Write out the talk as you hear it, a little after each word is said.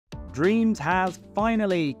Dreams has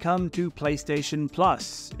finally come to PlayStation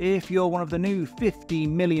Plus. If you're one of the new 50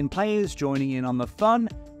 million players joining in on the fun,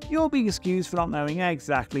 you'll be excused for not knowing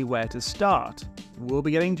exactly where to start. We'll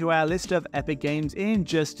be getting to our list of epic games in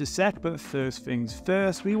just a sec, but first things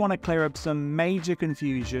first, we want to clear up some major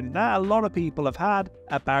confusion that a lot of people have had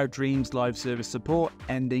about Dreams live service support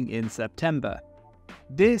ending in September.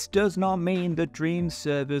 This does not mean that Dreams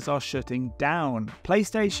servers are shutting down.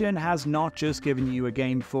 PlayStation has not just given you a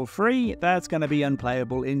game for free that's going to be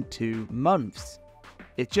unplayable in 2 months.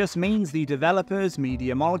 It just means the developers,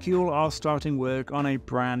 Media Molecule, are starting work on a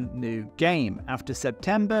brand new game. After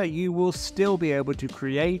September, you will still be able to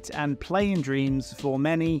create and play in Dreams for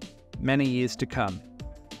many, many years to come.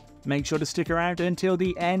 Make sure to stick around until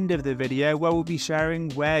the end of the video, where we'll be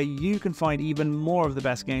sharing where you can find even more of the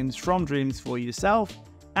best games from Dreams for yourself,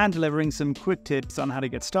 and delivering some quick tips on how to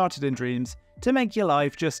get started in Dreams to make your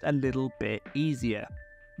life just a little bit easier.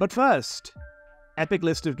 But first, epic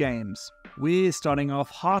list of games. We're starting off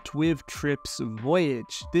hot with Trip's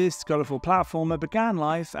Voyage. This colourful platformer began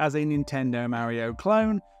life as a Nintendo Mario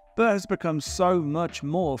clone, but has become so much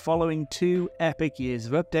more following 2 epic years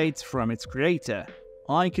of updates from its creator.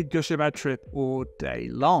 I could gush about Trip all day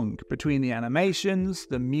long. Between the animations,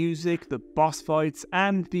 the music, the boss fights,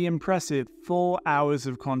 and the impressive 4 hours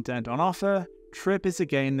of content on offer, Trip is a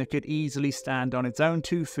game that could easily stand on its own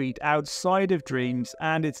 2 feet outside of Dreams,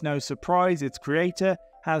 and it's no surprise its creator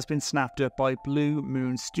has been snapped up by Blue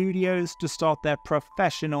Moon Studios to start their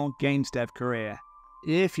professional games dev career.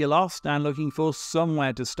 If you're lost and looking for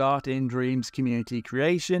somewhere to start in Dreams community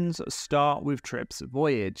creations, start with Trip's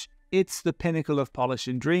Voyage. It's the pinnacle of polish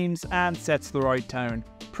in Dreams and sets the right tone,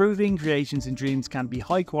 proving creations in Dreams can be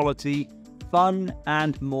high quality, fun,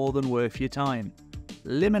 and more than worth your time.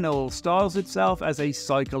 Liminal styles itself as a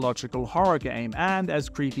psychological horror game, and as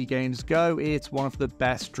creepy games go, it's one of the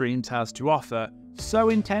best Dreams has to offer. So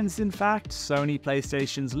intense, in fact, Sony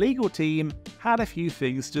PlayStation's legal team had a few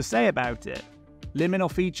things to say about it.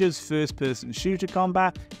 Liminal features first-person shooter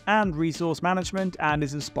combat and resource management, and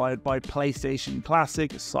is inspired by PlayStation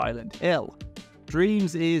classic Silent Hill.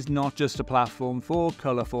 Dreams is not just a platform for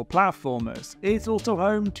colourful platformers, it's also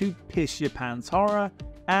home to piss-your-pants horror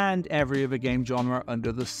and every other game genre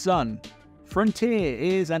under the sun. Frontier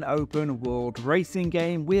is an open-world racing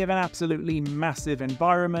game with an absolutely massive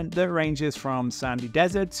environment that ranges from sandy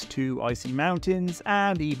deserts to icy mountains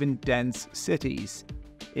and even dense cities.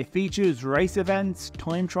 It features race events,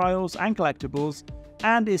 time trials, and collectibles,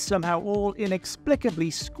 and is somehow all inexplicably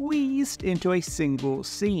squeezed into a single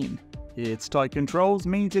scene. Its tight controls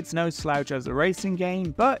means it's no slouch as a racing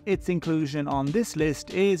game, but its inclusion on this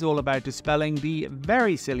list is all about dispelling the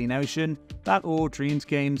very silly notion that all Dreams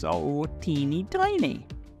games are all teeny tiny.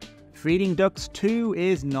 Feeding Ducks 2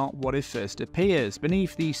 is not what it first appears.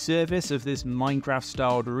 Beneath the surface of this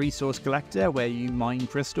Minecraft-styled resource collector where you mine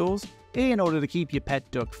crystals in order to keep your pet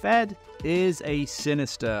duck fed, is a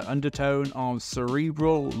sinister undertone of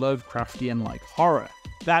cerebral, Lovecraftian-like horror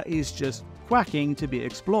that is just quacking to be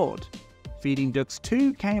explored. Feeding Ducks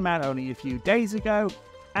 2 came out only a few days ago,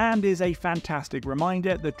 and is a fantastic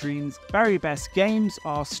reminder that Dreams' very best games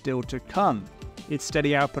are still to come. Its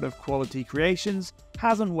steady output of quality creations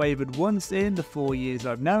hasn't wavered once in the 4 years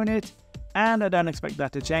I've known it, and I don't expect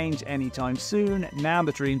that to change anytime soon now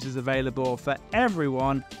that Dreams is available for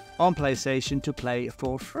everyone on PlayStation to play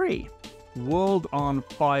for free. World on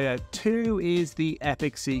Fire 2 is the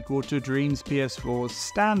epic sequel to Dreams PS4's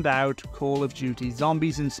standout Call of Duty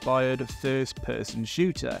Zombies-inspired first-person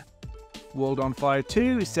shooter. World on Fire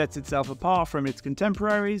 2 sets itself apart from its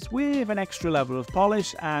contemporaries with an extra level of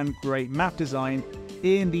polish and great map design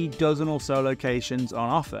in the dozen or so locations on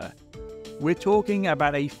offer. We're talking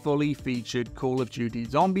about a fully featured Call of Duty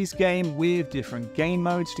Zombies game with different game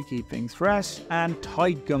modes to keep things fresh, and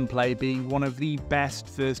tight gunplay being one of the best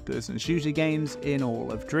first-person shooter games in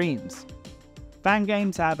all of Dreams. Fan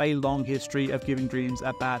games have a long history of giving Dreams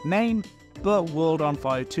a bad name, but World on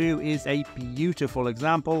Fire 2 is a beautiful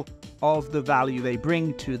example of the value they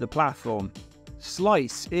bring to the platform.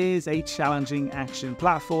 Slice is a challenging action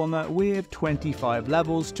platformer with 25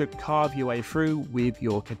 levels to carve your way through with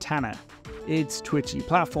your katana. Its twitchy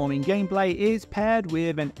platforming gameplay is paired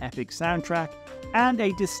with an epic soundtrack and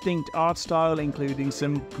a distinct art style, including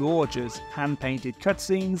some gorgeous hand-painted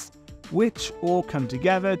cutscenes, which all come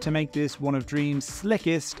together to make this one of Dreams'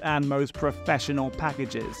 slickest and most professional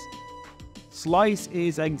packages. Slice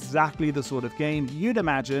is exactly the sort of game you'd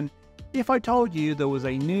imagine if I told you there was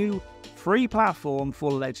a new, free platform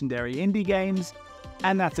for legendary indie games,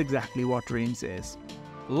 and that's exactly what Dreams is.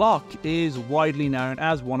 Lock is widely known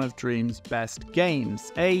as one of Dreams' best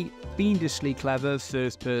games, a fiendishly clever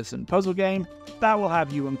first-person puzzle game that will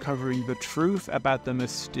have you uncovering the truth about the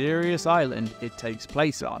mysterious island it takes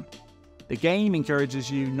place on. The game encourages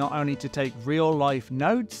you not only to take real-life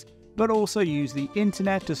notes, but also use the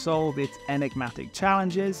internet to solve its enigmatic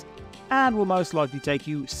challenges, and will most likely take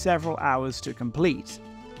you several hours to complete.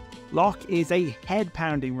 Lock is a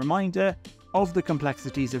head-pounding reminder of the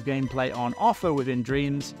complexities of gameplay on offer within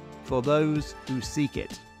Dreams for those who seek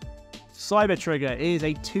it. Cyber Trigger is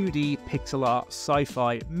a 2D pixel art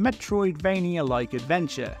sci-fi Metroidvania-like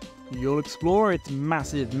adventure. You'll explore its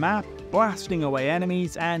massive map, blasting away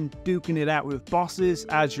enemies and duking it out with bosses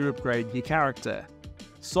as you upgrade your character.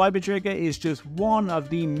 Cyber Trigger is just one of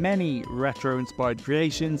the many retro-inspired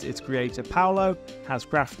creations its creator Paulo has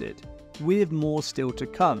crafted, with more still to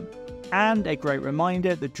come, and a great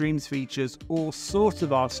reminder that Dreams features all sorts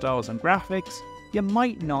of art styles and graphics you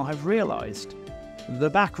might not have realised.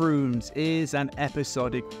 The Backrooms is an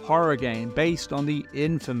episodic horror game based on the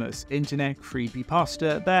infamous internet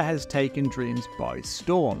creepypasta that has taken Dreams by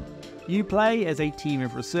storm. You play as a team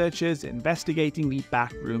of researchers investigating the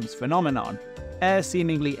Backrooms phenomenon, a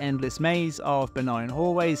seemingly endless maze of benign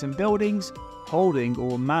hallways and buildings holding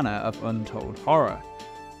all manner of untold horror.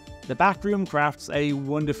 The Backroom crafts a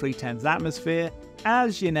wonderfully tense atmosphere,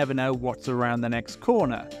 as you never know what's around the next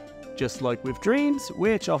corner, just like with Dreams,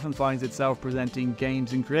 which often finds itself presenting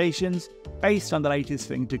games and creations based on the latest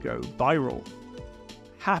thing to go viral.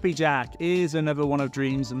 Happy Jack is another one of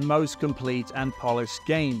Dreams' most complete and polished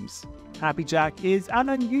games. Happy Jack is an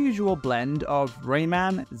unusual blend of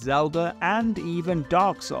Rayman, Zelda, and even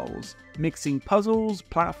Dark Souls, mixing puzzles,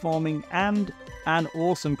 platforming, and an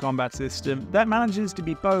awesome combat system that manages to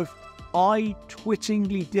be both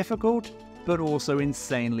eye-twitchingly difficult, but also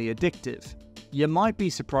insanely addictive. You might be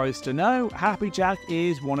surprised to know Happy Jack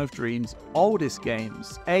is one of Dreams' oldest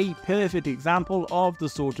games, a perfect example of the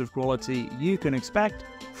sort of quality you can expect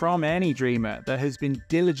from any dreamer that has been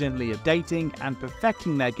diligently updating and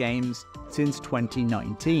perfecting their games since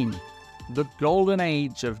 2019. The golden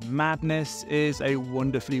age of madness is a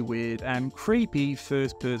wonderfully weird and creepy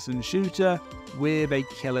first-person shooter with a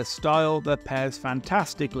killer style that pairs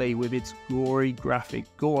fantastically with its gory graphic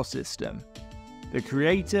gore system. The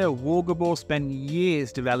creator, Wargarble, spent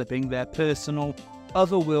years developing their personal,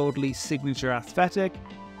 otherworldly signature aesthetic,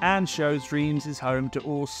 and shows Dreams is home to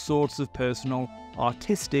all sorts of personal,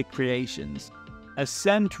 artistic creations.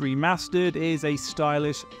 ASCENT Remastered is a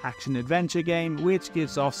stylish action-adventure game which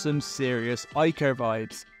gives off some serious Ico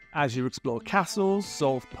vibes, as you explore castles,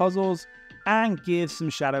 solve puzzles, and give some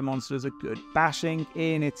shadow monsters a good bashing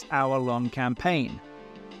in its hour-long campaign.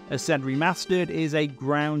 ASCENT Remastered is a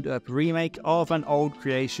ground-up remake of an old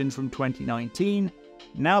creation from 2019,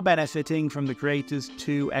 now benefiting from the creator's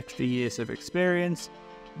 2 extra years of experience,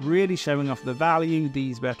 really showing off the value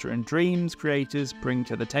these veteran Dreams creators bring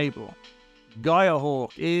to the table. GAIA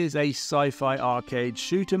HAWK is a sci-fi arcade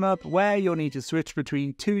shoot-'em-up where you'll need to switch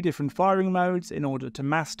between 2 different firing modes in order to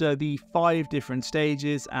master the 5 different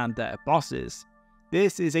stages and their bosses.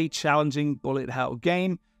 This is a challenging bullet hell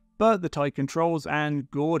game, but the tight controls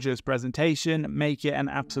and gorgeous presentation make it an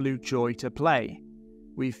absolute joy to play.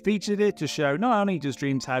 We've featured it to show not only does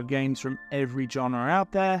Dreams have games from every genre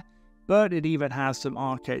out there, but it even has some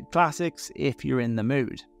arcade classics if you're in the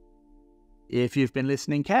mood. If you've been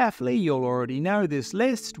listening carefully, you'll already know this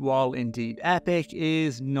list, while indeed epic,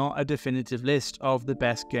 is not a definitive list of the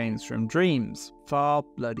best games from Dreams. Far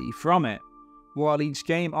bloody from it. While each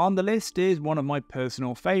game on the list is one of my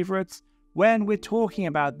personal favourites, when we're talking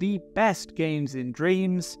about the best games in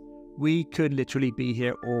Dreams, we could literally be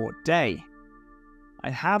here all day. I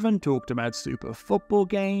haven't talked about Super Football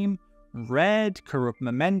Game, Red, Corrupt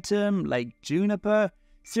Momentum, Lake Juniper.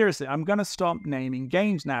 Seriously, I'm gonna stop naming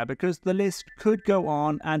games now because the list could go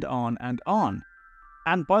on and on and on.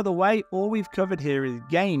 And by the way, all we've covered here is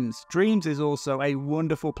games. Dreams is also a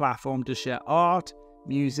wonderful platform to share art,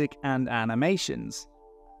 music, and animations.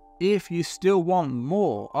 If you still want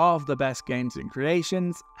more of the best games and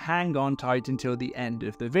creations, hang on tight until the end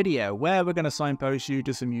of the video, where we're going to signpost you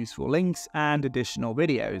to some useful links and additional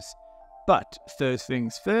videos. But first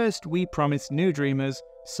things first, we promise new dreamers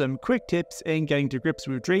some quick tips in getting to grips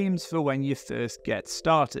with Dreams for when you first get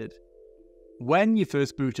started. When you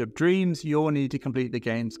first boot up Dreams, you'll need to complete the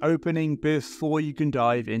game's opening before you can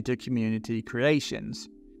dive into community creations.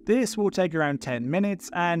 This will take around 10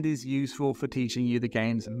 minutes and is useful for teaching you the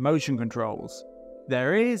game's motion controls.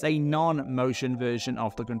 There is a non-motion version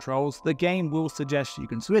of the controls the game will suggest you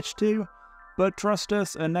can switch to, but trust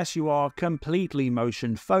us, unless you are completely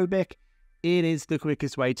motion phobic, it is the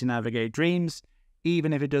quickest way to navigate Dreams,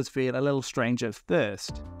 even if it does feel a little strange at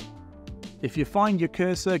first. If you find your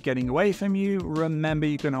cursor getting away from you, remember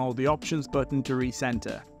you can hold the options button to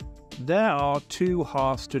recenter. There are two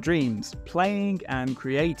halves to Dreams, playing and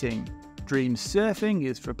creating. Dreams Surfing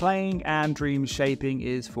is for playing and Dreams Shaping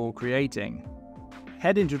is for creating.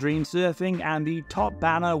 Head into Dreams Surfing and the top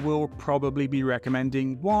banner will probably be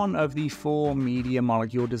recommending one of the 4 Media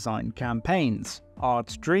Molecule design campaigns: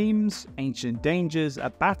 Art's Dreams, Ancient Dangers, A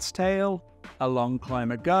Bat's Tale, A Long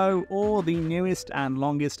Climb Ago, or the newest and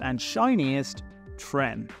longest and shiniest,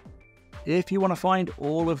 Tren. If you want to find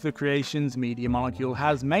all of the creations Media Molecule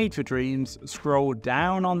has made for Dreams, scroll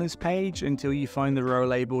down on this page until you find the row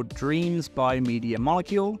labeled Dreams by Media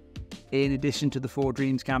Molecule. In addition to the 4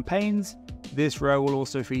 Dreams campaigns, this row will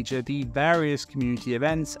also feature the various community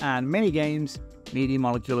events and minigames Media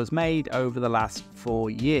Molecule has made over the last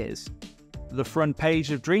 4 years. The front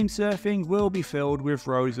page of Dream Surfing will be filled with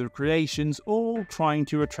rows of creations all trying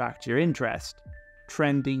to attract your interest.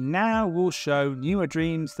 Trending Now will show newer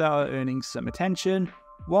dreams that are earning some attention,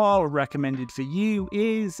 while recommended for you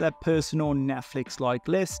is a personal Netflix-like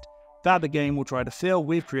list that the game will try to fill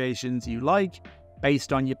with creations you like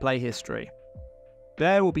based on your play history.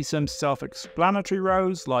 There will be some self-explanatory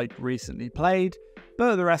rows like recently played,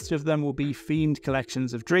 but the rest of them will be themed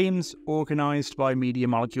collections of dreams organised by Media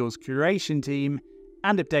Molecule's curation team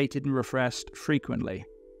and updated and refreshed frequently.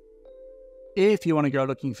 If you want to go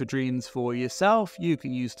looking for dreams for yourself, you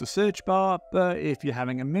can use the search bar, but if you're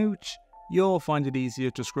having a mooch, you'll find it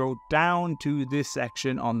easier to scroll down to this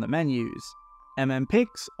section on the menus.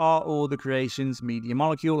 Picks are all the creations Media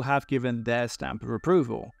Molecule have given their stamp of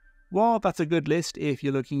approval. While that's a good list if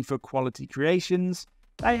you're looking for quality creations,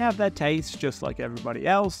 they have their tastes just like everybody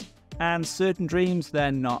else, and certain dreams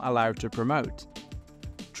they're not allowed to promote.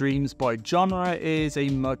 Dreams by genre is a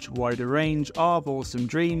much wider range of awesome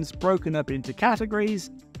dreams broken up into categories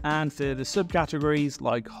and further subcategories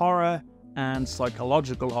like horror and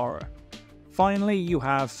psychological horror. Finally, you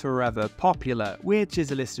have Forever Popular, which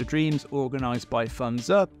is a list of dreams organised by thumbs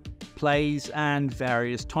up, plays and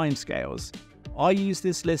various timescales. I use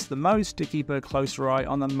this list the most to keep a closer eye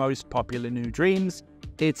on the most popular new dreams.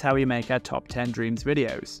 It's how we make our top 10 dreams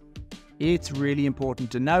videos. It's really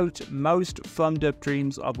important to note, most thumbed up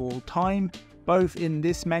dreams of all time, both in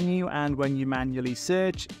this menu and when you manually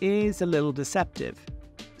search, is a little deceptive.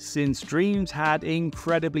 Since Dreams had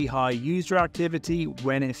incredibly high user activity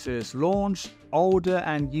when it first launched, older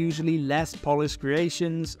and usually less polished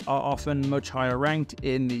creations are often much higher ranked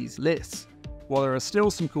in these lists. While there are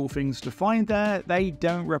still some cool things to find there, they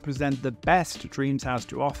don't represent the best Dreams has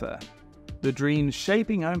to offer. The Dreams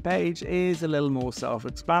Shaping homepage is a little more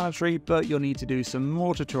self-explanatory, but you'll need to do some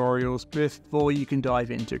more tutorials before you can dive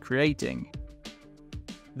into creating.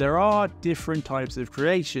 There are different types of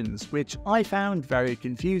creations, which I found very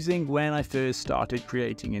confusing when I first started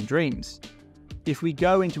creating in Dreams. If we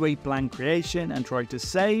go into a blank creation and try to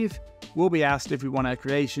save, we'll be asked if we want our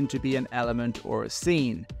creation to be an element or a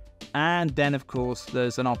scene. And then of course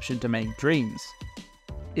there's an option to make dreams.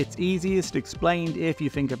 It's easiest explained if you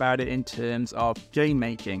think about it in terms of game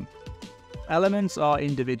making. Elements are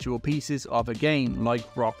individual pieces of a game,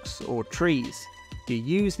 like rocks or trees. You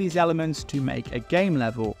use these elements to make a game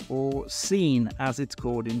level, or scene as it's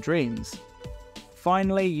called in Dreams.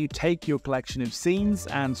 Finally, you take your collection of scenes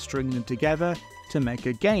and string them together to make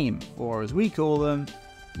a game, or as we call them,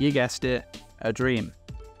 you guessed it, a dream.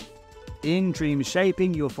 In Dream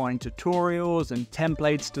Shaping, you'll find tutorials and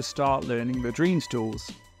templates to start learning the Dreams tools.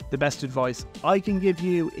 The best advice I can give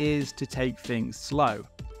you is to take things slow.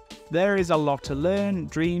 There is a lot to learn.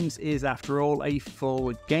 Dreams is, after all, a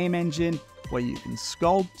full game engine where you can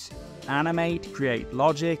sculpt, animate, create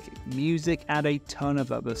logic, music, and a ton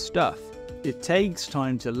of other stuff. It takes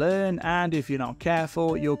time to learn, and if you're not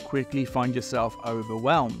careful, you'll quickly find yourself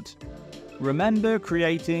overwhelmed. Remember,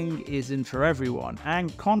 creating isn't for everyone,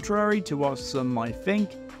 and contrary to what some might think,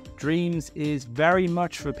 Dreams is very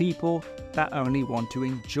much for people that only want to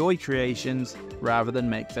enjoy creations rather than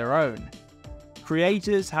make their own.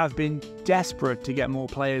 Creators have been desperate to get more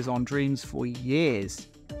players on Dreams for years.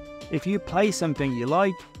 If you play something you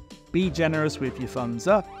like, be generous with your thumbs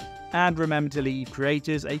up, and remember to leave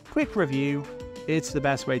creators a quick review. It's the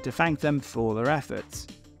best way to thank them for their efforts.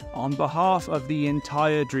 On behalf of the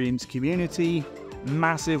entire Dreams community,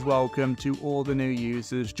 massive welcome to all the new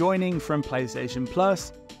users joining from PlayStation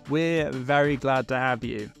Plus. We're very glad to have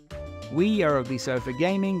you. We are Ugly Sofa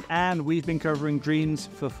Gaming, and we've been covering Dreams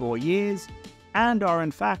for 4 years, and are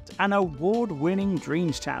in fact an award-winning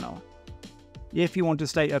Dreams channel. If you want to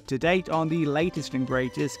stay up to date on the latest and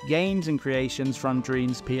greatest games and creations from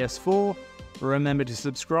Dreams PS4, Remember to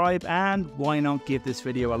subscribe, and why not give this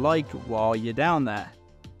video a like while you're down there.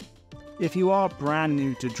 If you are brand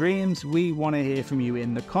new to Dreams, we want to hear from you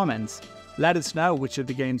in the comments. Let us know which of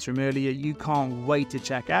the games from earlier you can't wait to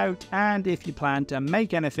check out, and if you plan to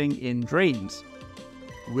make anything in Dreams.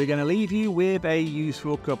 We're going to leave you with a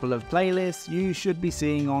useful couple of playlists you should be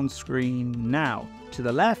seeing on screen now. To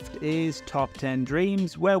the left is Top 10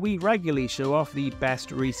 Dreams, where we regularly show off the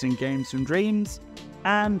best recent games from Dreams.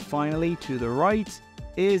 And finally, to the right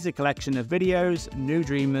is a collection of videos new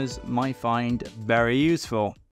dreamers might find very useful.